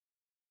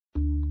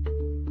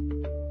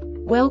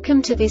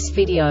Welcome to this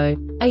video.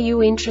 Are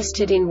you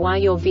interested in why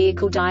your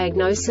vehicle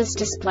diagnosis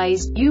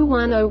displays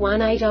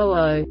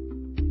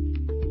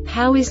U1018-00?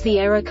 How is the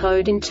error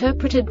code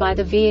interpreted by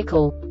the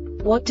vehicle?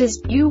 What does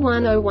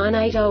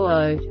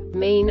U1018-00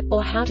 mean,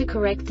 or how to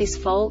correct this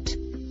fault?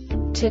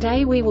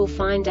 Today we will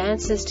find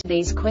answers to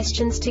these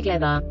questions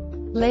together.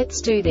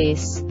 Let's do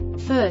this.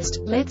 First,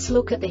 let's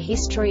look at the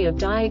history of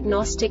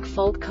diagnostic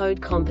fault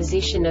code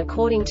composition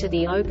according to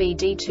the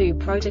OBD2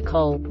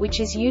 protocol, which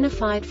is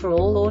unified for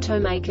all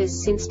automakers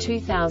since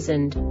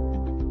 2000.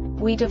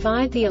 We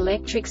divide the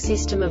electric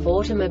system of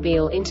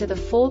automobile into the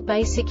four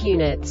basic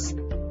units: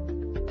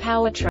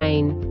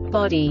 powertrain,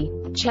 body,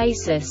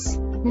 chassis,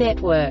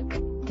 network.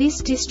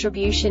 This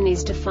distribution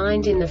is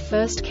defined in the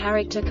first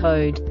character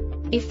code.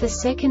 If the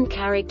second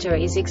character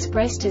is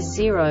expressed as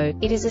 0,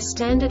 it is a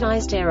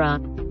standardized error.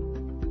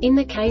 In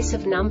the case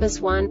of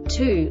numbers 1,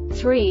 2,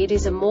 3, it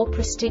is a more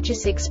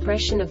prestigious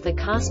expression of the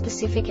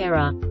car-specific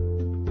error.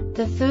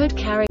 The third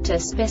character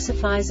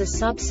specifies a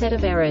subset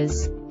of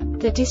errors.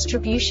 The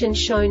distribution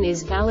shown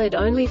is valid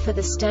only for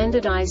the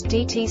standardized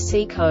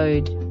DTC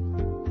code.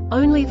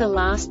 Only the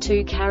last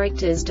two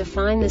characters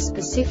define the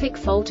specific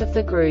fault of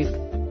the group.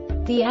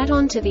 The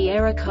add-on to the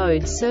error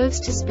code serves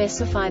to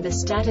specify the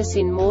status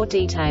in more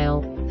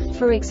detail.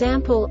 For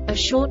example, a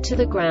short to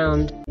the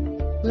ground.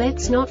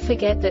 Let's not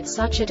forget that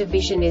such a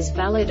division is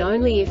valid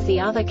only if the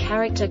other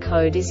character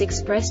code is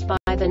expressed by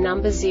the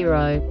number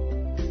 0.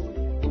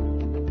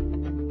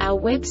 Our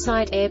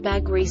website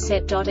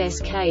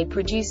airbagreset.sk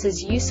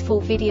produces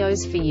useful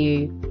videos for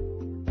you.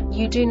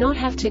 You do not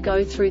have to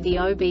go through the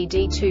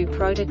OBD2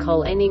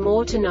 protocol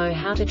anymore to know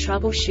how to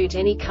troubleshoot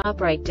any car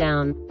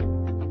breakdown.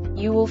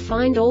 You will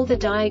find all the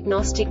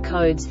diagnostic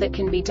codes that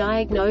can be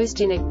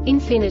diagnosed in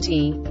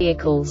Infinity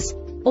vehicles.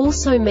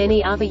 Also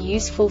many other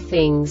useful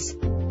things.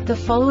 The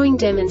following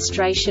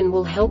demonstration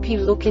will help you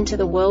look into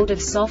the world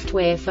of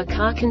software for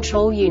car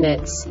control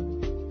units.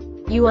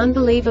 You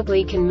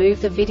unbelievably can move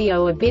the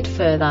video a bit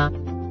further.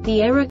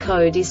 The error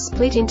code is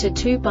split into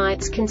 2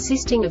 bytes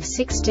consisting of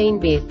 16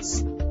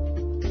 bits.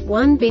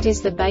 1 bit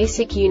is the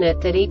basic unit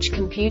that each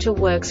computer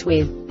works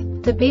with.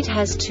 The bit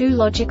has 2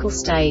 logical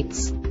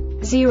states: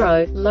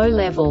 0, low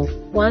level,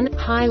 1,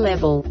 high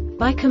level.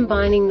 By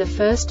combining the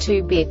first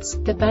 2 bits,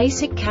 the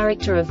basic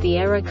character of the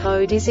error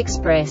code is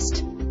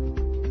expressed.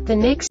 The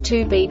next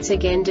 2 beats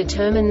again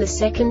determine the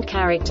second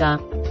character.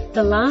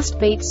 The last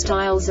beat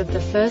styles of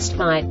the first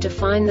byte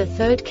define the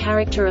third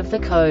character of the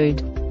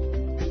code.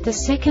 The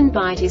second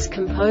byte is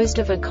composed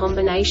of a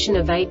combination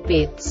of 8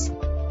 bits.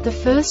 The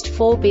first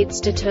 4 bits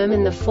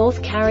determine the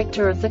fourth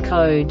character of the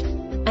code.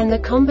 And the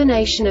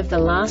combination of the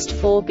last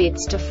 4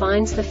 bits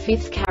defines the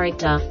fifth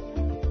character.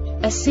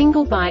 A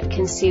single byte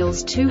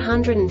conceals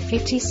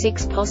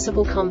 256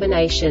 possible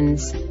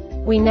combinations.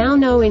 We now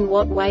know in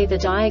what way the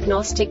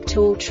diagnostic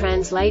tool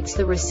translates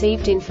the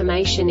received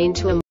information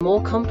into a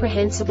more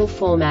comprehensible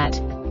format.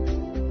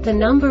 The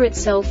number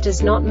itself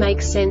does not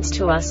make sense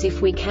to us if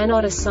we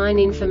cannot assign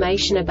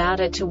information about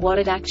it to what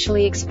it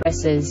actually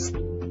expresses.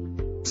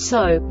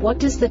 So, what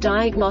does the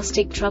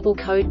Diagnostic Trouble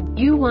Code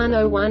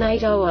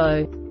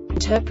U1018-00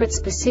 interpret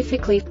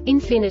specifically for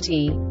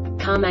Infinity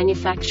car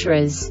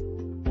manufacturers?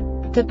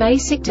 The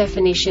basic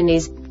definition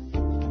is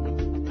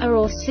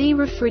s.r.o.the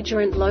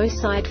refrigerant low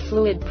side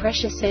fluid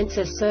pressure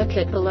sensor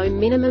circuit below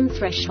minimum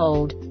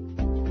threshold.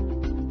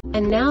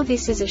 And now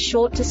this is a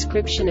short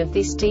description of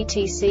this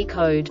DTC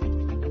code.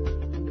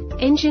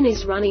 Engine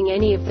is running.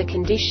 Any of the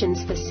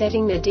conditions for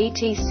setting the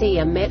DTC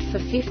are met for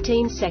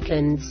 15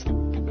 seconds.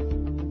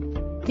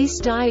 This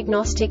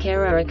diagnostic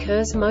error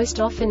occurs most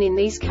often in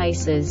these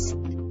cases.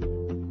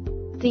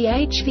 The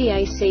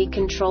HVAC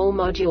control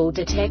module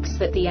detects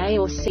that the A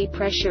or C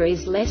pressure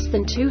is less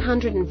than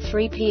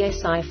 203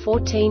 psi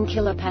 14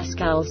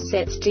 kPa,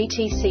 sets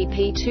DTC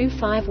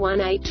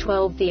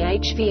P251812. The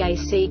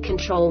HVAC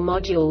control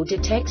module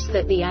detects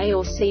that the A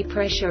or C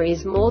pressure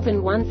is more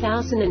than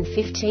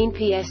 1015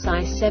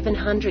 psi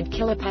 700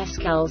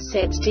 kPa,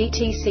 sets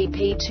DTC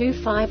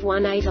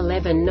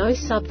P251811. No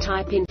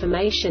subtype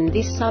information.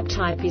 This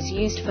subtype is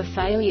used for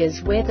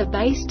failures where the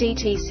base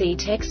DTC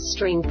text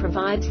string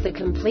provides the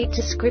complete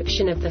description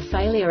of the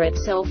failure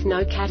itself.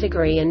 No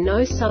category and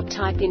no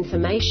subtype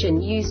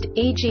information used,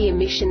 e.g.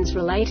 emissions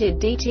related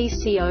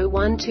DTC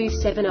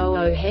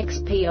 012700 hex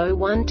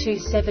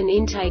P0127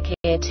 intake,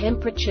 air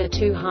temperature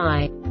too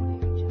high.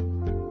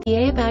 The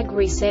Airbag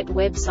Reset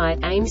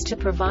website aims to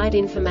provide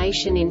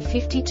information in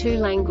 52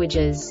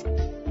 languages.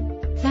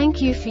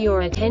 Thank you for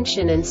your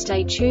attention and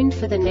stay tuned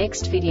for the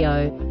next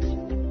video.